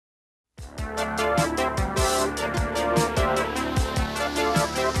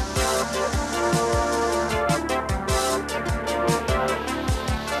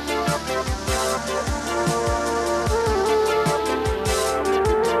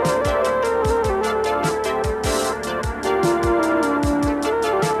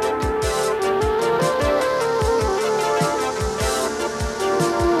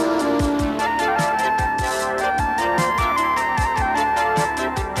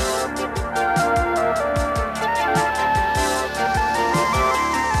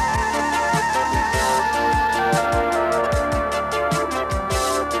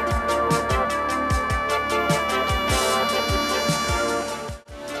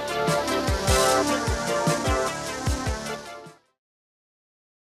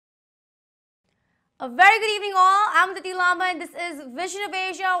A very good evening all, I'm Diti Lamba and this is Vision of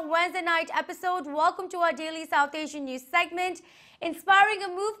Asia Wednesday night episode. Welcome to our daily South Asian news segment, inspiring a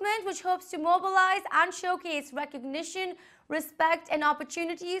movement which hopes to mobilize and showcase recognition, respect and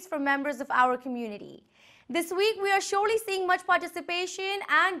opportunities for members of our community. This week we are surely seeing much participation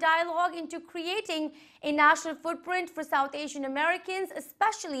and dialogue into creating a national footprint for South Asian Americans,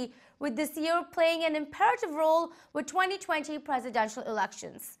 especially with this year playing an imperative role with 2020 presidential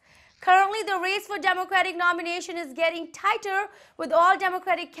elections. Currently, the race for Democratic nomination is getting tighter with all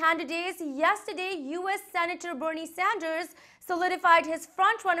Democratic candidates. Yesterday, U.S. Senator Bernie Sanders solidified his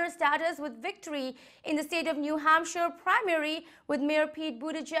front-runner status with victory in the state of New Hampshire primary, with Mayor Pete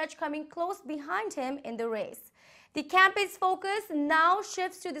Buttigieg coming close behind him in the race. The campaign's focus now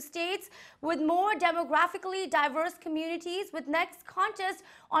shifts to the states with more demographically diverse communities, with next contest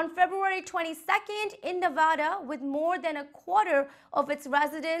on February 22nd in Nevada with more than a quarter of its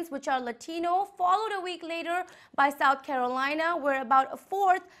residents which are Latino, followed a week later by South Carolina where about a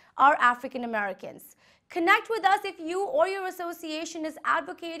fourth are African Americans. Connect with us if you or your association is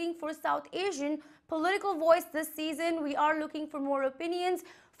advocating for South Asian political voice this season. We are looking for more opinions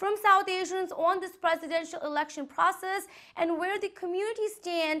from South Asians on this presidential election process and where the community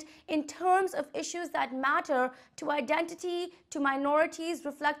stand in terms of issues that matter to identity, to minorities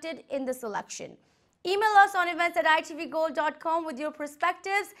reflected in this election. Email us on events@itvgold.com with your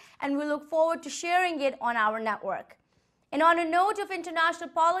perspectives and we look forward to sharing it on our network. And on a note of international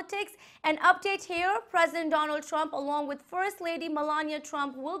politics, an update here, President Donald Trump along with First Lady Melania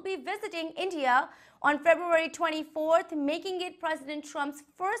Trump will be visiting India on February 24th, making it President Trump's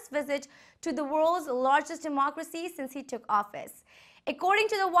first visit to the world's largest democracy since he took office. According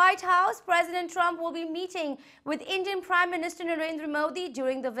to the White House, President Trump will be meeting with Indian Prime Minister Narendra Modi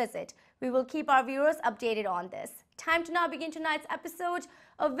during the visit. We will keep our viewers updated on this. Time to now begin tonight's episode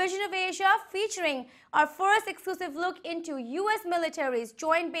of Vision of Asia, featuring our first exclusive look into U.S. military's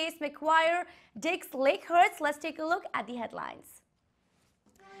Joint Base McGuire-Dix-Lakehurst. Let's take a look at the headlines.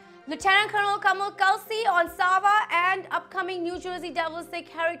 Lieutenant Colonel Kamal Kalsi on SAVA and upcoming New Jersey Devil Sikh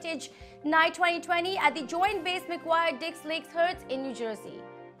Heritage Night 2020 at the Joint Base McGuire-Dix-Lakehurst in New Jersey.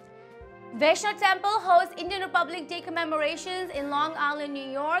 Vaishnav Temple hosts Indian Republic Day commemorations in Long Island, New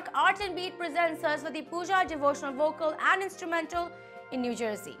York. Art and Beat presents Saraswati Puja, devotional vocal and instrumental in New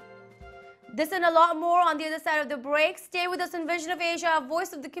Jersey. This and a lot more on the other side of the break. Stay with us on Vision of Asia,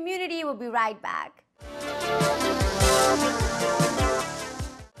 Voice of the Community. We'll be right back.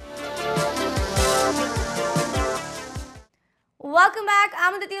 Welcome back.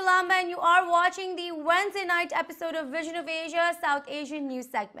 I'm Aditi Lamba and you are watching the Wednesday night episode of Vision of Asia, South Asian news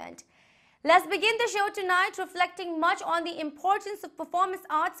segment. Let's begin the show tonight reflecting much on the importance of performance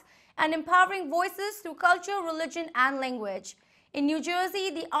arts and empowering voices through culture, religion and language. In New Jersey,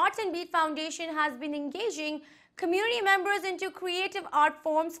 the Art and Beat Foundation has been engaging community members into creative art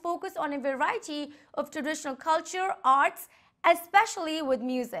forms focused on a variety of traditional culture, arts, especially with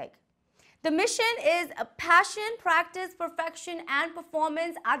music. The mission is a passion, practice, perfection and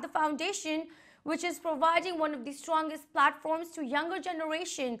performance at the foundation, which is providing one of the strongest platforms to younger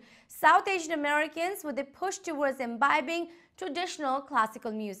generation South Asian Americans with a push towards imbibing traditional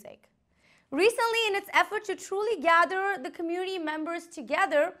classical music. Recently, in its effort to truly gather the community members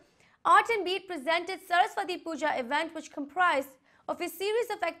together, Art and Beat presented Saraswati Puja event, which comprised of a series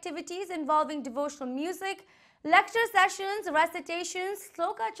of activities involving devotional music, lecture sessions, recitations,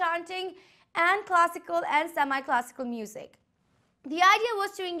 sloka chanting, and classical and semi-classical music. The idea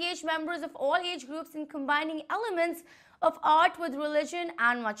was to engage members of all age groups in combining elements of art with religion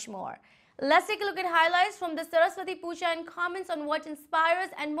and much more. Let's take a look at highlights from the Saraswati Puja and comments on what inspires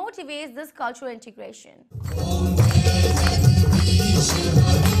and motivates this cultural integration.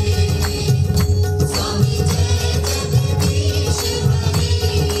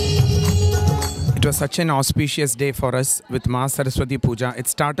 It was such an auspicious day for us with Ma Saraswati Puja. It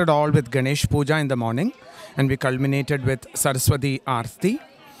started all with Ganesh Puja in the morning, and we culminated with Saraswati Aarti.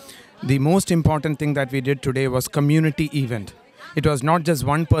 The most important thing that we did today was community event. It was not just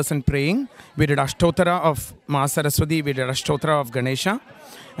one person praying. We did Ashtotara of Ma Saraswati, we did Ashtotara of Ganesha,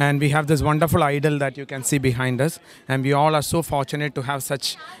 and we have this wonderful idol that you can see behind us. And we all are so fortunate to have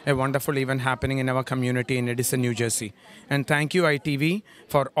such a wonderful event happening in our community in Edison, New Jersey. And thank you, ITV,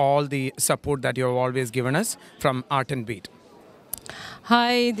 for all the support that you have always given us from Art and Beat.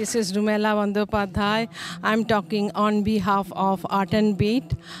 Hi, this is Rumela Bandopadhyay. I'm talking on behalf of Art and Beat.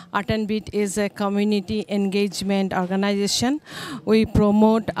 Art and Beat is a community engagement organization. We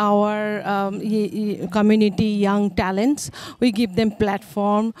promote our community young talents. We give them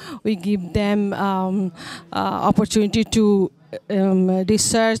platform. We give them opportunity to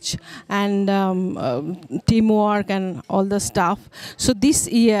research and teamwork and all the stuff. So this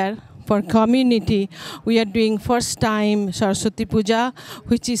year, for community, we are doing first time Saraswati Puja,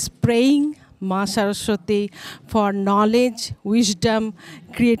 which is praying Ma Saraswati for knowledge, wisdom,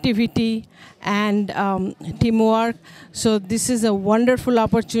 creativity, and teamwork. So this is a wonderful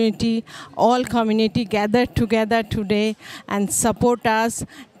opportunity. All community gathered together today and support us.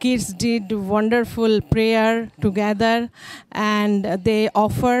 Kids did wonderful prayer together, and they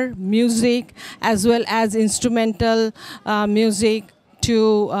offer music as well as instrumental music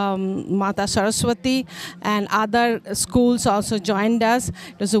to Mata Saraswati, and other schools also joined us.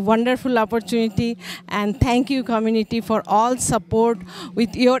 It was a wonderful opportunity, and thank you community for all support.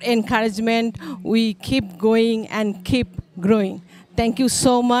 With your encouragement, we keep going and keep growing. Thank you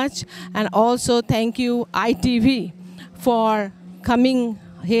so much, and also thank you ITV for coming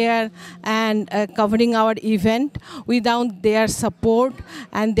here and covering our event. Without their support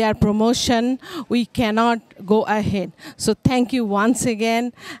and their promotion, we cannot go ahead. So thank you once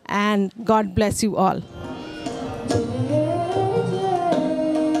again, and God bless you all.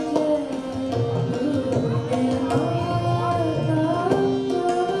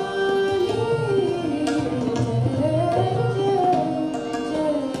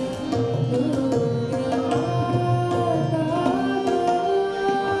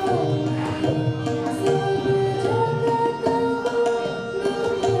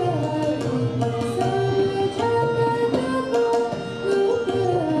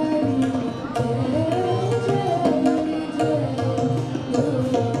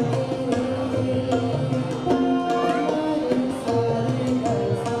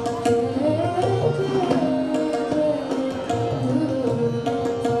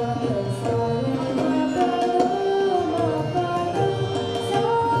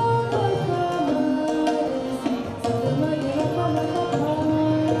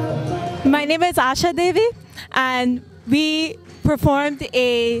 My name is Asha Devi, and we performed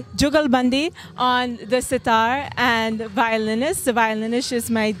a Jugalbandi on the sitar and violinist. The violinist is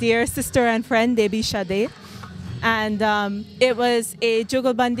my dear sister and friend, Debi Shade. And it was a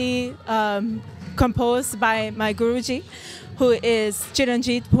Jugalbandi composed by my Guruji, who is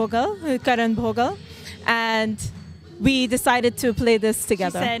Chiranjit Bhogal, Karan Bhogal. And we decided to play this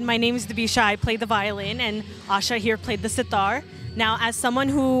together. She said, my name is Debisha, I play the violin, and Asha here played the sitar. Now, as someone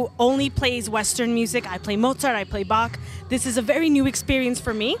who only plays Western music, I play Mozart, I play Bach, this is a very new experience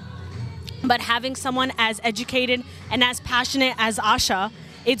for me. But having someone as educated and as passionate as Asha,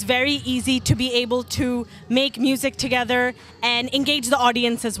 it's very easy to be able to make music together and engage the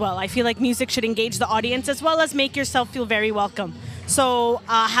audience as well. I feel like music should engage the audience as well as make yourself feel very welcome. So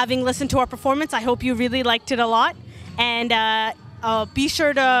having listened to our performance, I hope you really liked it a lot. And be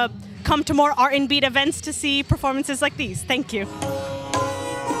sure to come to more Art and Beat events to see performances like these. Thank you.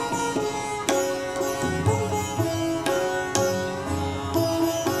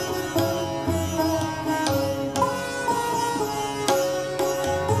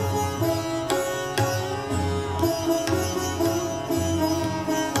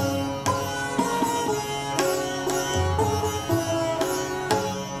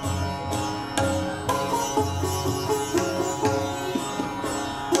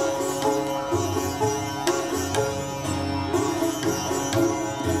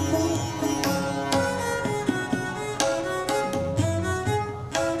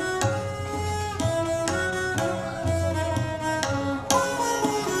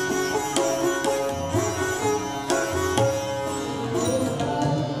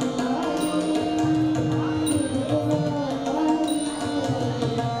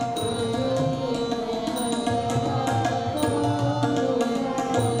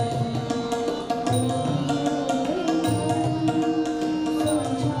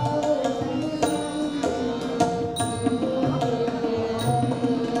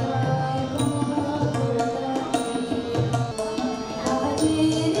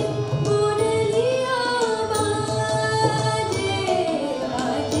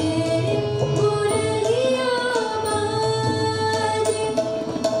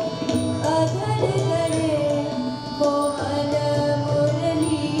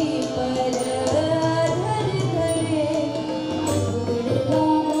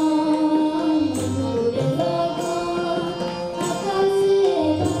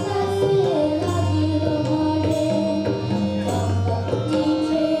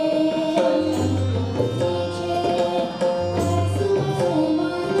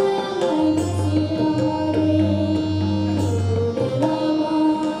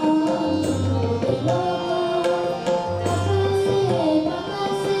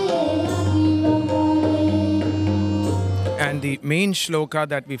 And the main shloka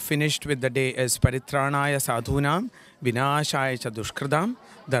that we finished with the day is Paritranaya Sadhunam Vinashaya Cha Dushkridam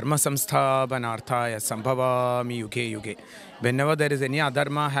Dharma Samsthapanarthaya Sambhavami Yuge Yuge. Whenever there is any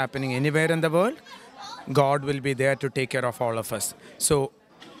adharma happening anywhere in the world, God will be there to take care of all of us. So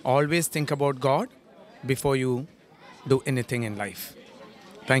always think about God before you do anything in life.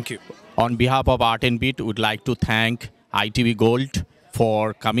 Thank you. On behalf of Art and Beat, would like to thank ITV Gold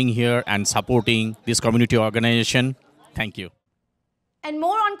for coming here and supporting this community organization. Thank you. And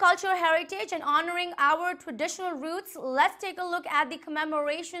more on cultural heritage and honoring our traditional roots, let's take a look at the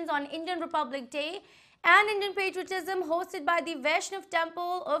commemorations on Indian Republic Day and Indian patriotism hosted by the Vaishnav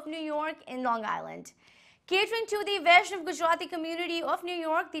Temple of New York in Long Island. Catering to the Vaishnav Gujarati community of New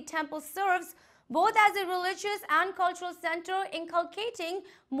York, the temple serves both as a religious and cultural center, inculcating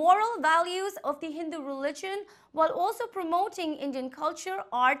moral values of the Hindu religion while also promoting Indian culture,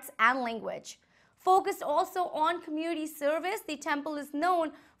 arts, and language. Focused also on community service, the temple is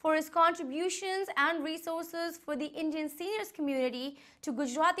known for its contributions and resources for the Indian seniors community to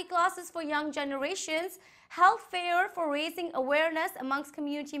Gujarati classes for young generations, health fair for raising awareness amongst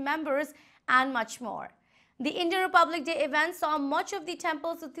community members, and much more. The Indian Republic Day event saw much of the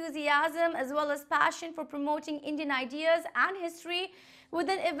temple's enthusiasm as well as passion for promoting Indian ideas and history, with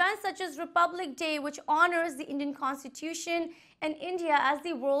an event such as Republic Day, which honors the Indian Constitution and India as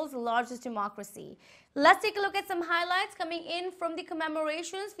the world's largest democracy. Let's take a look at some highlights coming in from the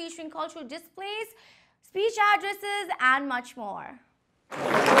commemorations featuring cultural displays, speech addresses, and much more.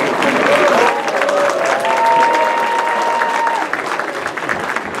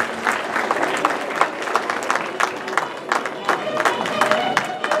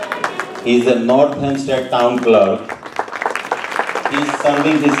 He is a North Hempstead town clerk. He is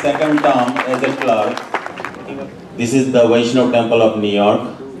serving his second term as a clerk. This is the Vaishnav Temple of New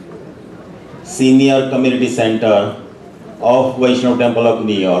York, Senior Community Center of Vaishnav Temple of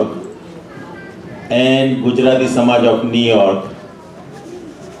New York, and Gujarati Samaj of New York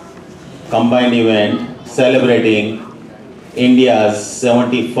combined event celebrating India's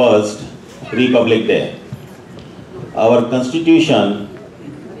 71st Republic Day. Our Constitution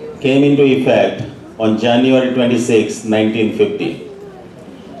came into effect on January 26, 1950.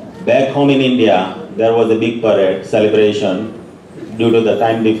 Back home in India, there was a big parade celebration due to the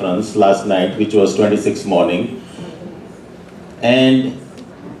time difference last night, which was 26 morning. And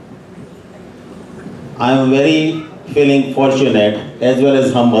I'm very feeling fortunate as well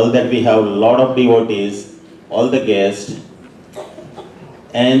as humble that we have a lot of devotees, all the guests,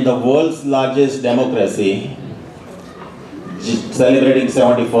 and the world's largest democracy celebrating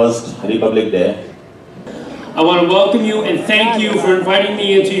 71st Republic Day. I want to welcome you and thank you for inviting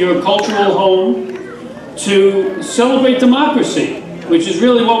me into your cultural home to celebrate democracy, which is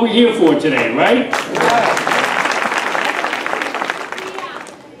really what we're here for today, right?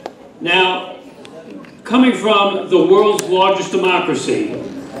 Now, coming from the world's largest democracy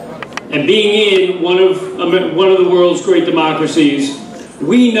and being in one of the world's great democracies,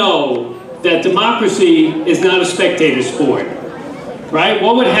 we know that democracy is not a spectator sport, right?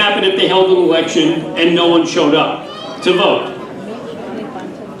 What would happen if they held an election and no one showed up to vote?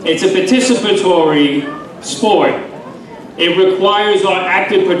 It's a participatory sport. It requires our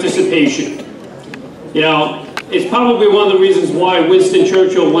active participation. You know, it's probably one of the reasons why Winston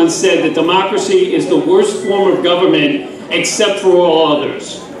Churchill once said that democracy is the worst form of government except for all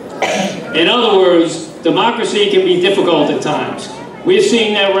others. In other words, democracy can be difficult at times. We're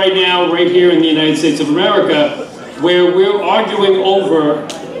seeing that right now, right here in the United States of America, where we're arguing over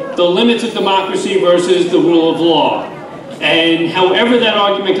the limits of democracy versus the rule of law. And however that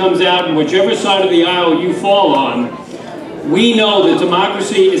argument comes out, and whichever side of the aisle you fall on, we know that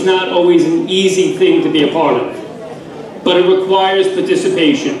democracy is not always an easy thing to be a part of, but it requires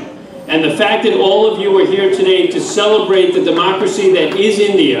participation. And the fact that all of you are here today to celebrate the democracy that is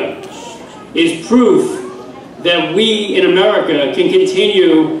India is proof that we in America can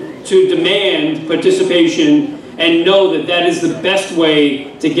continue to demand participation and know that that is the best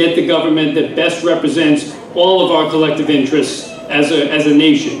way to get the government that best represents all of our collective interests as a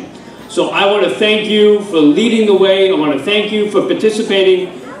nation. So I want to thank you for leading the way. I want to thank you for participating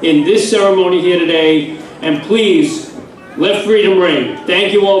in this ceremony here today. And please, let freedom ring.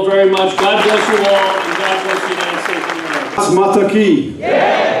 Thank you all very much. God bless you all, and God bless the United States of America. Bharat Mata ki.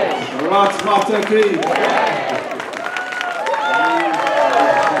 Yes. Bharat Mata ki. Yes.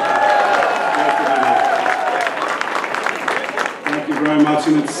 Very much,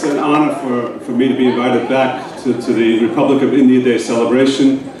 and it's an honor for me to be invited back to the Republic of India Day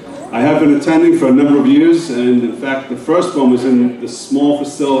celebration. I have been attending for a number of years, and in fact the first one was in the small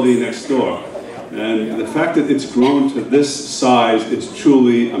facility next door. And the fact that it's grown to this size, it's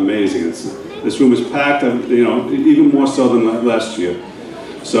truly amazing. This room is packed, you know, even more so than last year.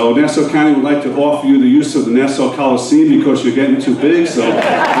 So Nassau County would like to offer you the use of the Nassau Coliseum because you're getting too big. So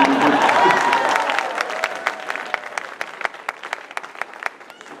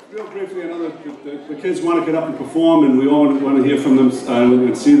real briefly, I know that the kids want to get up and perform, and we all want to hear from them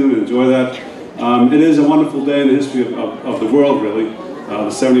and see them and enjoy that. It is a wonderful day in the history of the world, really. The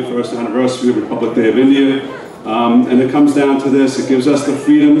 71st anniversary of Republic Day of India. And it comes down to this. It gives us the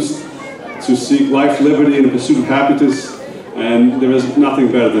freedoms to seek life, liberty, and the pursuit of happiness. And there is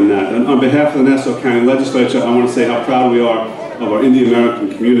nothing better than that. And on behalf of the Nassau County Legislature, I want to say how proud we are of our Indian American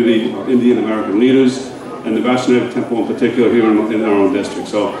community, our Indian American leaders, and the Vaishnav temple in particular here in our own district.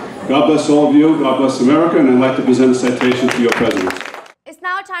 So God bless all of you, God bless America, and I'd like to present a citation to your president. It's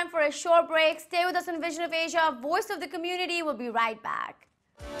now time for a short break. Stay with us on Vision of Asia, Voice of the Community. We'll be right back.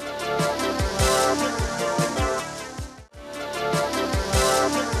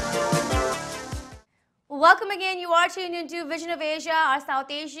 Welcome again. You are tuned into Vision of Asia, our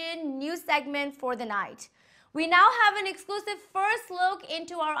South Asian news segment for the night. We now have an exclusive first look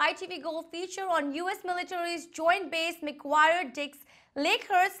into our ITV Gold feature on U.S. military's joint base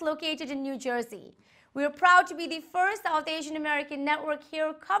McGuire-Dix-Lakehurst located in New Jersey. We are proud to be the first South Asian American network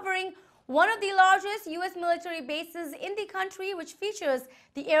here covering one of the largest U.S. military bases in the country, which features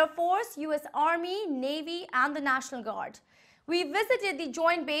the Air Force, U.S. Army, Navy, and the National Guard. We visited the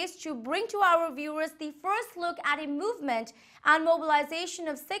joint base to bring to our viewers the first look at a movement and mobilization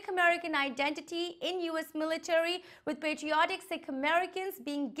of Sikh American identity in U.S. military, with patriotic Sikh Americans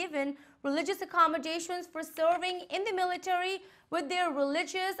being given religious accommodations for serving in the military with their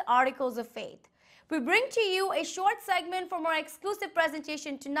religious articles of faith. We bring to you a short segment from our exclusive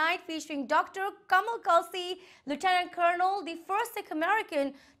presentation tonight featuring Dr. Kamal Kalsi, Lieutenant Colonel, the first Sikh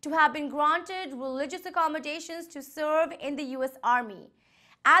American to have been granted religious accommodations to serve in the U.S. Army.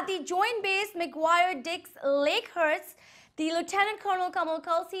 At the joint base McGuire-Dix-Lakehurst, the Lieutenant Colonel Kamal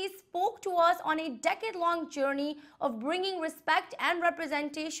Kalsi spoke to us on a decade-long journey of bringing respect and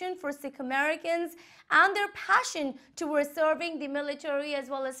representation for Sikh Americans and their passion towards serving the military, as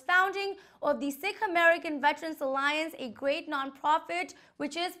well as founding of the Sikh American Veterans Alliance, a great non-profit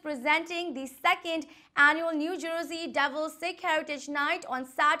which is presenting the second annual New Jersey Devil Sikh Heritage Night on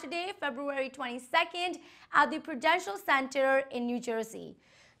Saturday, February 22nd at the Prudential Center in New Jersey.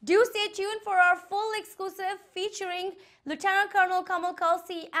 Do stay tuned for our full exclusive featuring Lieutenant Colonel Kamal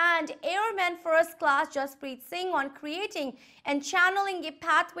Kalsi and Airman First Class Jaspreet Singh on creating and channeling a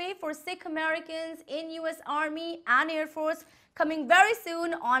pathway for Sikh Americans in U.S. Army and Air Force, coming very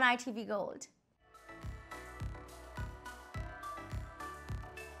soon on ITV Gold.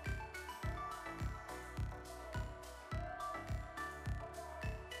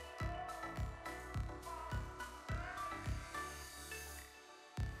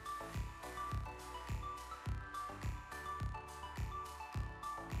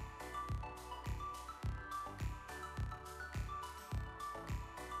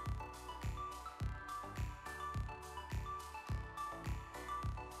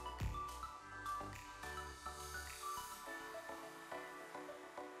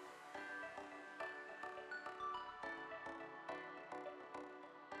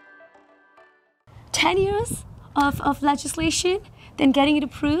 Years of legislation, then getting it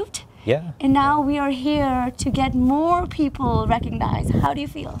approved. Yeah. And now we are here to get more people recognized. How do you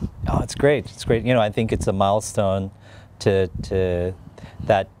feel? Oh, it's great. It's great. You know, I think it's a milestone that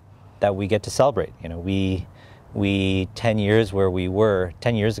we get to celebrate. You know, we 10 years ago where we were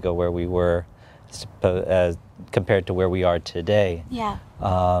compared to where we are today. Yeah.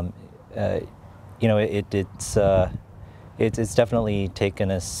 You know, it's definitely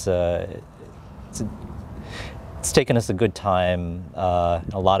taken us. It's taken us a good time, a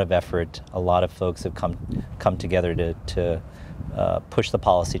lot of effort. A lot of folks have come together to push the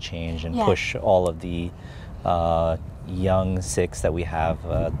policy change and push all of the young Sikhs that we have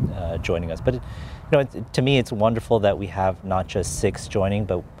joining us. But you know, to me, it's wonderful that we have not just Sikhs joining,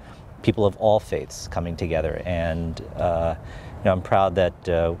 but people of all faiths coming together. And you know, I'm proud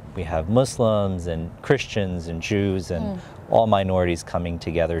that we have Muslims and Christians and Jews and all minorities coming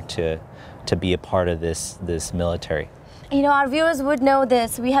together to be a part of this military. You know, our viewers would know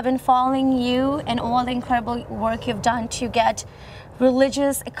this. We have been following you and all the incredible work you've done to get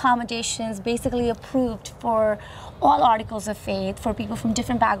religious accommodations basically approved for all articles of faith for people from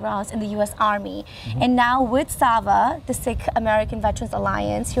different backgrounds in the U.S. Army. And now with SAVA, the Sikh American Veterans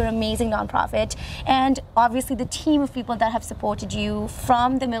Alliance, your amazing nonprofit, and obviously the team of people that have supported you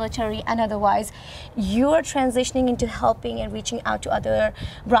from the military and otherwise, you're transitioning into helping and reaching out to other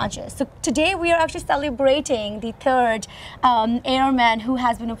branches. So today we are actually celebrating the third airman who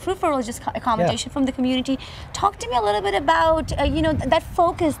has been approved for religious accommodation from the community. Talk to me a little bit about, you know, that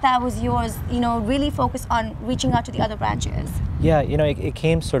focus that was yours, you know, really focused on reaching out to the other branches. Yeah, you know, it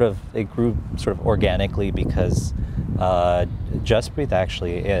grew sort of organically because Jaspreet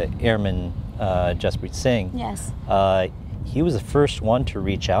actually, Airman Jaspreet Singh, yes, he was the first one to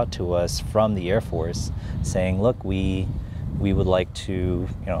reach out to us from the Air Force saying, look, we would like to,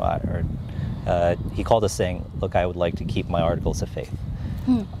 you know, he called us saying, look, I would like to keep my articles of faith.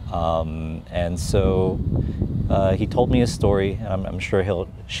 And so he told me his story. I'm sure he'll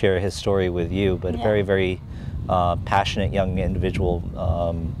share his story with you, but yeah. very, very passionate young individual,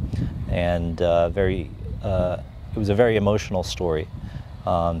 and it was a very emotional story.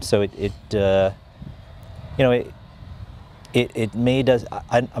 So you know, it made us,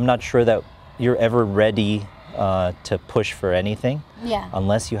 I'm not sure that you're ever ready to push for anything, yeah,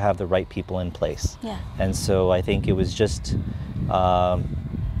 unless you have the right people in place. Yeah. And so I think it was just, you know,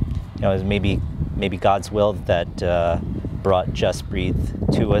 it was maybe God's will that brought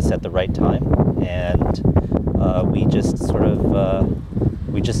Jaspreet to us at the right time, and we just sort of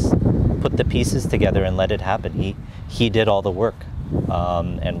we just put the pieces together and let it happen. He did all the work,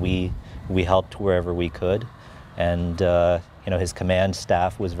 and we helped wherever we could, and you know, his command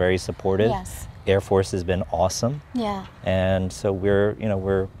staff was very supportive. Yes. Air Force has been awesome. Yeah. And so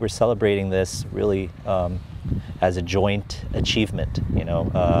we're celebrating this really as a joint achievement. You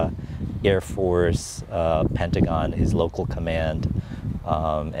know, Air Force, Pentagon, his local command,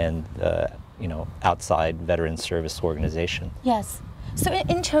 and you know, outside veteran service organization. Yes. So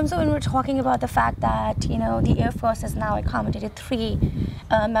in terms of when we're talking about the fact that, you know, the Air Force has now accommodated 3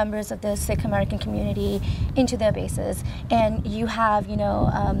 members of the Sikh American community into their bases, and you have, you know,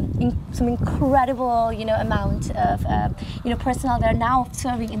 some incredible, you know, amount of, you know, personnel that are now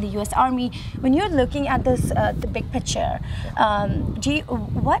serving in the U.S. Army. When you're looking at this, the big picture,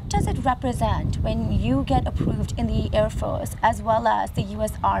 what does it represent when you get approved in the Air Force as well as the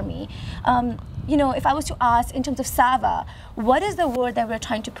U.S. Army? You know, if I was to ask in terms of SAVA, what is the word that we're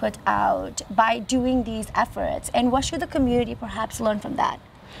trying to put out by doing these efforts, and what should the community perhaps learn from that?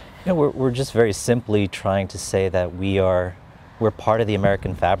 You know, we're just very simply trying to say that we're part of the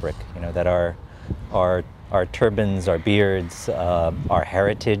American fabric. You know, that our turbans, our beards, our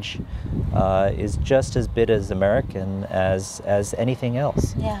heritage is just as big as American as anything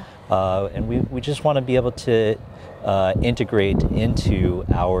else. Yeah. And we just want to be able to integrate into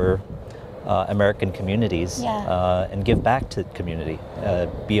our American communities, yeah, and give back to the community,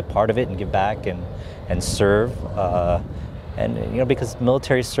 be a part of it and give back and serve, and you know, because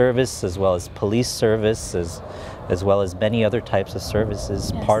military service as well as police service as well as many other types of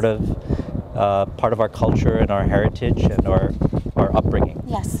services, yes, part of our culture and our heritage and our upbringing.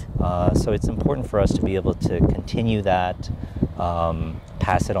 Yes. So it's important for us to be able to continue that,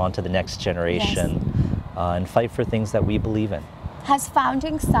 pass it on to the next generation, yes, and fight for things that we believe in. Has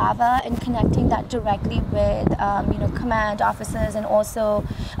founding SAVA and connecting that directly with, you know, command officers and also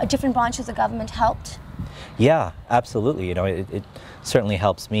different branches of government helped? Yeah, absolutely. You know, it certainly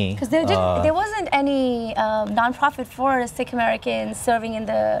helps me. Because there wasn't any nonprofit for Sikh Americans serving in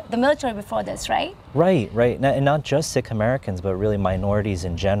the military before this, right? Right. And not just Sikh Americans, but really minorities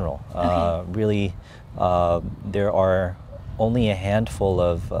in general. Okay. Really, there are only a handful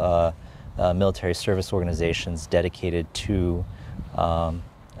of military service organizations dedicated to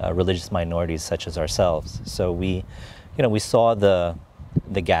religious minorities such as ourselves. So we saw the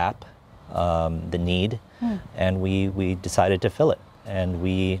gap, the need, and we decided to fill it. And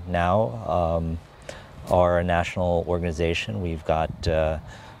we now are a national organization. We've got a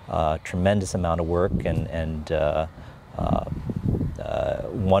tremendous amount of work and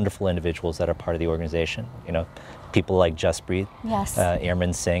wonderful individuals that are part of the organization. You know, people like Jaspreet, yes,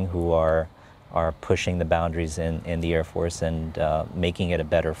 Airman Singh, who are pushing the boundaries in the Air Force and making it a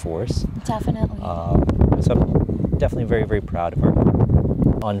better force. Definitely. So I'm definitely very, very proud of her.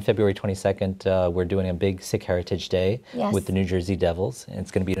 On February 22nd, we're doing a big Sikh Heritage Day, yes, with the New Jersey Devils. And it's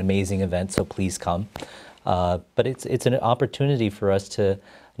going to be an amazing event, so please come. But it's an opportunity for us to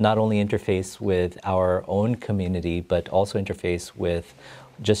not only interface with our own community, but also interface with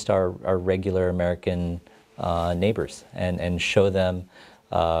just our regular American neighbors and show them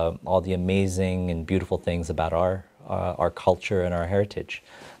all the amazing and beautiful things about our culture and our heritage.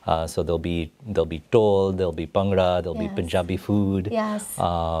 So there'll be dol, there'll be bhangra, there'll be Punjabi food. Yes.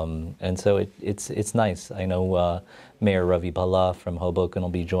 And so it's nice. I know Mayor Ravi Bhalla from Hoboken will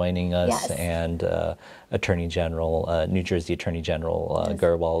be joining us, and Attorney General, New Jersey Attorney General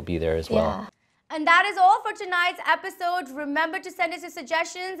Garwal will be there as well. Yeah. And that is all for tonight's episode. Remember to send us your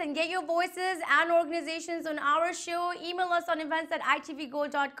suggestions and get your voices and organizations on our show. Email us on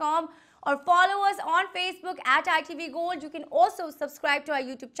events@itvgold.com or follow us on Facebook @itvgold. You can also subscribe to our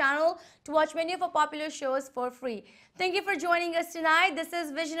YouTube channel to watch many of our popular shows for free. Thank you for joining us tonight. This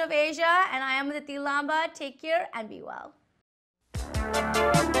is Vision of Asia, and I am Aditi Lamba. Take care and be well.